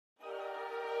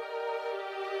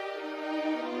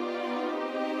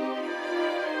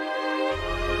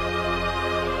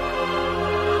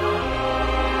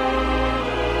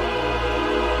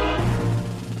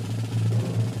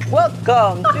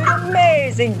welcome to the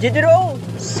amazing digital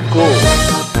school.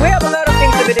 We have a lot of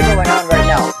things to be going on right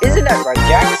now. Isn't that right,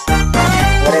 Jax?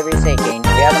 Whatever you say, Kane. We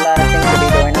have a lot of things to be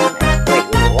going on. Wait,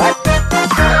 what? What are we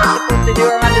supposed to do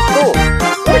around the school?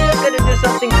 We're just gonna do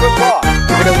something for fun.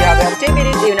 Even though we have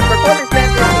activities, even a performance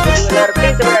classes, we can do a lot of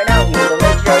things right now. We will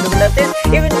make sure to love this,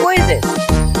 even quizzes.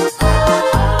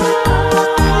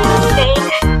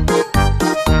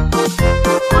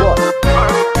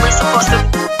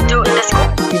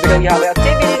 Even though you have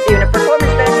activities, even a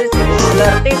performance classes, we can do a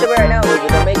lot of things right now. We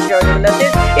will make sure to love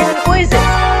this, even quizzes.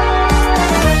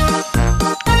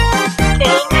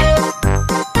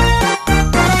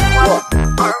 What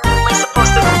are we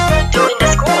supposed to do in the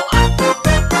school?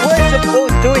 We're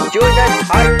supposed to enjoy the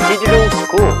entire digital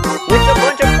school. With a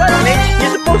bunch of classmates,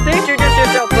 you're supposed to introduce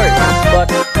yourself first. But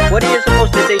what are you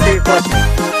supposed to say to your classmates?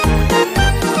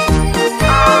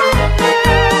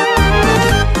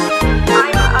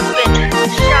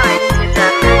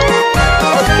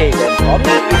 Okay then,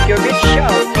 Pomni, if you're a bit shy,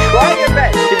 try your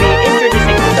best to be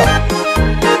introducing yourself.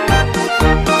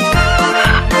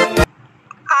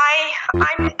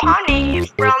 I'm Pomni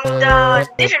from the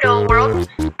digital world,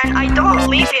 and I don't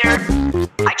live here.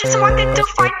 I just wanted to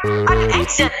find an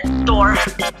exit door.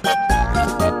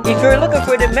 If you're looking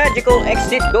for the magical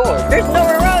exit door, there's no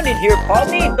around it here,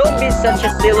 Pomni. Don't be such a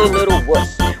silly little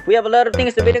wuss. We have a lot of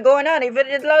things to be going on, even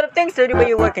a lot of things to do what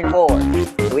you're working for.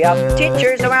 We have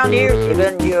teachers around here,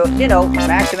 even you know,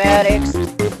 mathematics,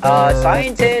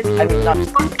 scientists, I mean not.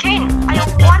 But King, I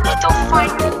want to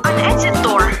find an exit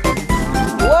door.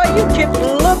 Why you keep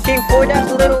looking for that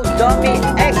little dummy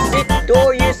exit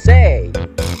door, you say?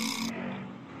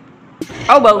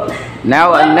 Oh well,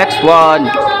 now next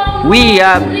one, we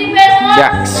have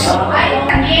Jax.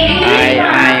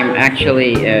 I'm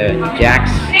actually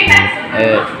Jax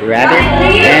Rabbit,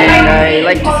 and I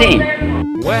like to sing.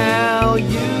 Well,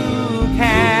 you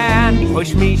can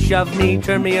push me, shove me,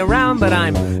 turn me around, but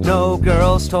I'm no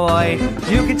girl's toy.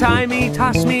 You can tie me,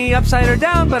 toss me upside or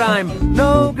down, but I'm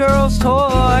no girl's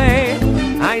toy.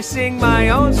 I sing my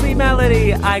own sweet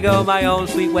melody, I go my own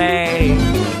sweet way.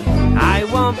 I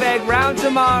won't beg round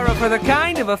tomorrow for the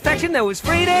kind of affection that was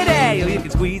free today. Oh, you can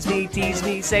squeeze me, tease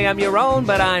me, say I'm your own,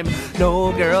 but I'm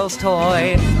no girl's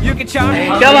toy. You can charm me.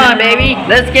 Come on, baby,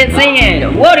 let's get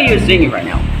singing. What are you singing right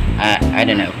now? I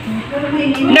don't know.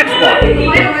 Next one.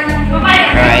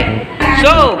 Alright.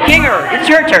 So, Kinger, it's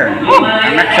your turn. Oh,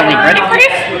 I'm actually ready for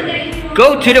this.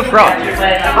 Go to the front.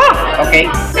 Oh, okay.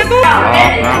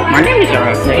 My name is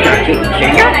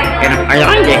Kinger, and I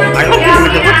like the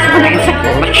insect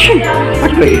collection.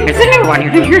 But wait, is there anyone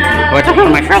here? What's up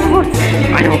with my travel?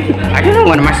 I don't know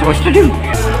what am I supposed to do.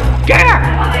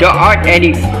 Yeah, there aren't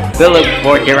any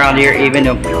billboards around here, even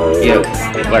though, you know,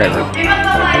 whatever.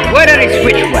 Why don't I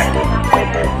switch one?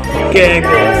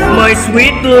 Gangle, my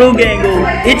sweet little Gangle,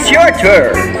 it's your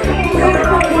turn.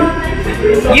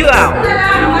 You out.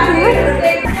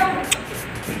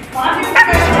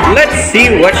 Let's see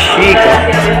what she got.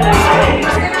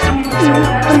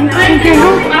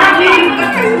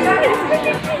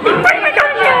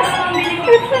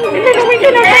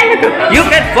 You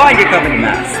can find your company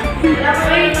mask.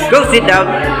 Go sit down.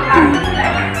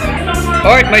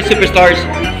 Alright, my superstars.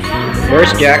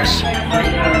 Where's Jax?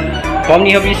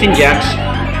 Pomni, have you seen Jax?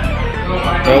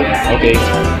 No? Okay.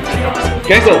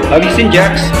 Gangle, have you seen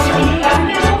Jax?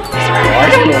 I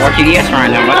don't know what he is right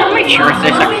now, but I'll make sure it's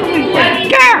this actually.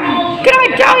 Girl, can I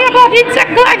tell you about the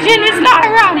insect collection? It's not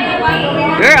around.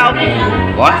 Girl!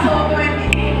 What?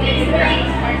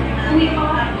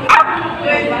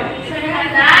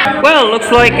 Well,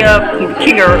 looks like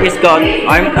Kinger is gone.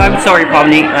 I'm sorry,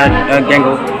 Pomni,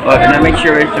 Gangle. Can I make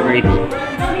sure it's agreed?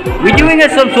 We're doing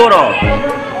some sort of.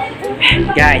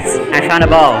 Guys, I found a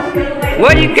ball.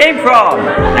 Where you came from?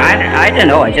 I don't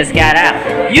know, I just got up.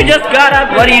 You just got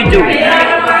up? What are you doing?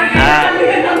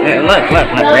 Look,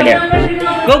 right there.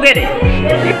 Go get it.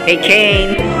 Hey,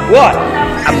 Kane. What?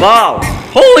 A ball.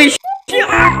 Holy shit.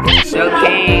 So,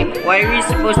 Kane, what are we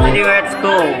supposed to do at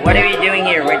school? What are we doing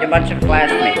here with a bunch of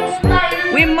classmates?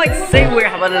 We might say we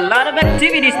have a lot of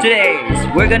activities today.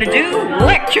 We're gonna do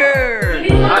lecture.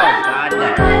 Oh, God,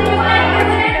 that's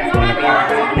gonna be our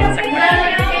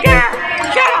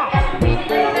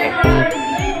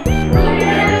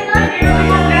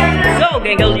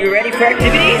Gangle, you ready for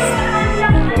activities?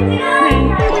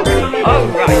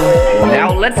 Alright,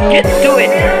 now let's get to it.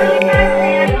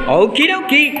 Okie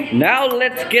dokie, now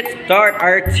let's get start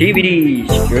our activities.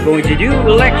 We're going to do a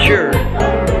lecture.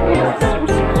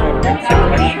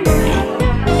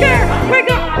 Yeah,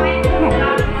 wake up.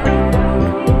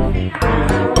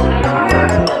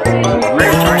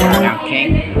 Now,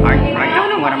 King, I don't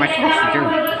know what am I supposed to do.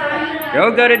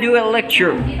 You're gonna do a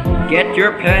lecture. Get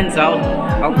your pens out.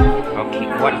 Oh, okay.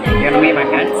 What? You gonna make my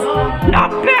pens?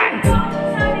 Not pens!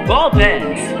 Ball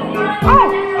pens!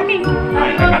 Oh, okay.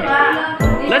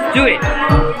 Let's do it.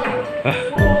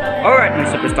 Alright, my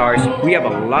superstars. We have a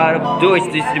lot of doings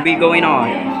to be going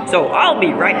on. So I'll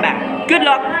be right back. Good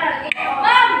luck!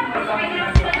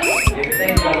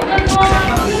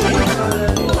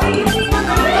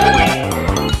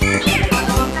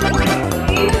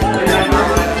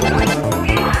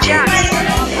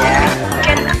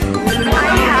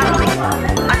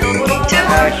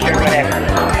 Sure, whatever.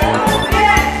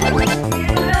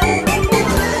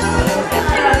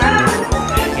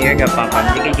 Here you go, Pom Pom.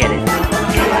 You can get it.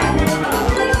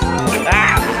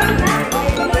 Ah!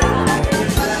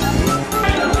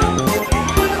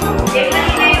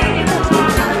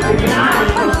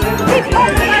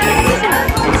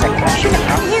 It's a question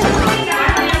about you.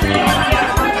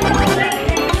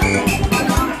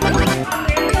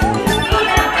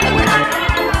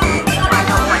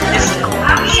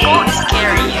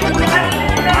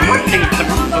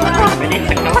 It's a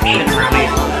collection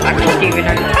around here. I can't even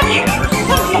touch it or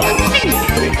something.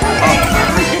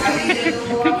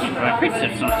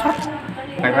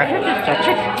 I better just touch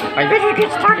it. I better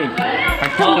get started. I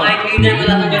don't know. I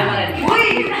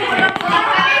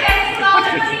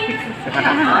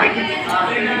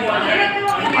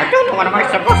don't know what am I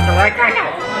supposed to write right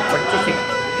now. What is it?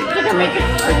 Did I make it?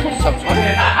 Some sort of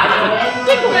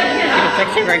fix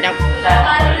it right now.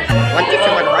 What is it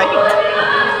I'm writing?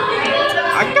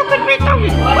 I don't get me done. The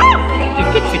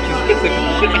kids are too stupid.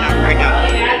 Picking out right now.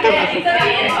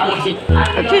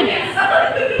 Again.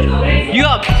 You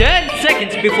have 10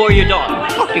 seconds before you're done.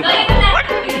 Okay. What? I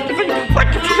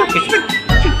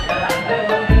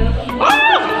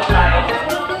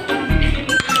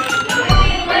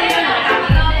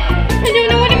don't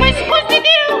know what am I supposed to do.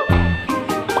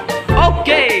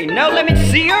 Okay, now let me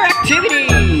see your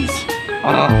activities.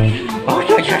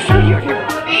 You're here.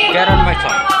 Get on my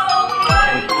side.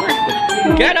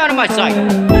 Get out of my sight!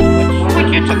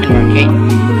 What you talking about, Kate?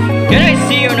 Can I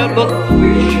see your notebook?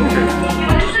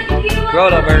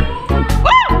 Roll over.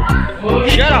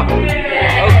 Shut up!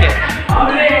 Okay.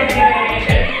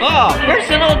 Oh,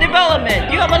 personal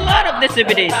development! You have a lot of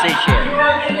disabilities this year.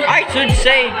 I should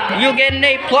say you get an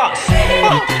A+. Oh,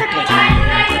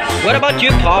 what about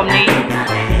you, Pomni?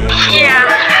 Yeah,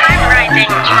 I'm writing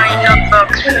my notebook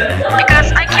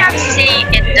because I can't see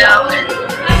it though.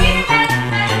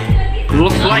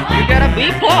 Looks like you got a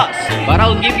B+, but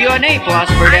I'll give you an A+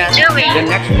 for that. The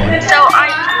next one. So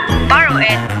I borrow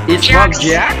it. It's from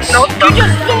Jax? You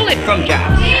just stole it from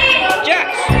Jax.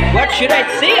 Jax, what should I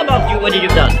say about you? What did you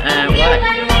done?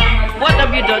 What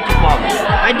have you done to Pomni?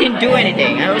 I didn't do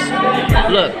anything.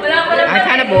 Look, I'm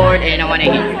kind of bored and I want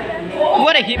to hit you. You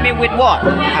want to hit me with what?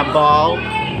 A ball?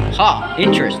 Ha,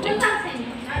 interesting.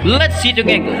 Let's see to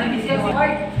Gengo.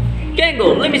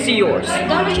 Gengo, let me see yours.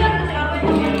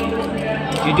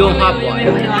 You don't have one.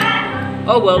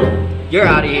 Oh well, you're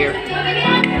out of here.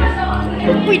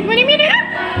 Wait, what do you mean?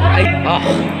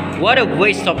 What a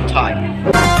waste of time.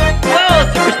 Well,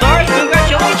 superstars,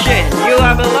 congratulations! You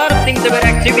have a lot of things about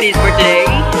activities for today,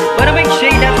 but I'm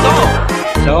actually that's all.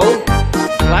 So,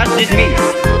 class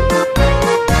dismissed.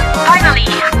 Finally,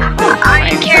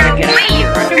 I can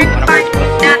leave and find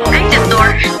that exit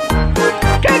door.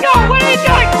 Get on, what are you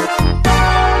doing?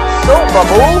 So,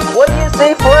 Bubble, what do you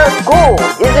say for our school?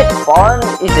 Is it fun?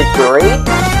 Is it great?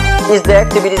 Is the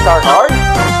activities are hard?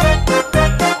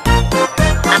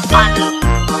 Not fun.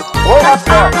 Well, have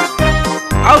fun.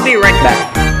 I'll be right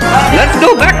back. Let's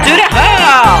go back to the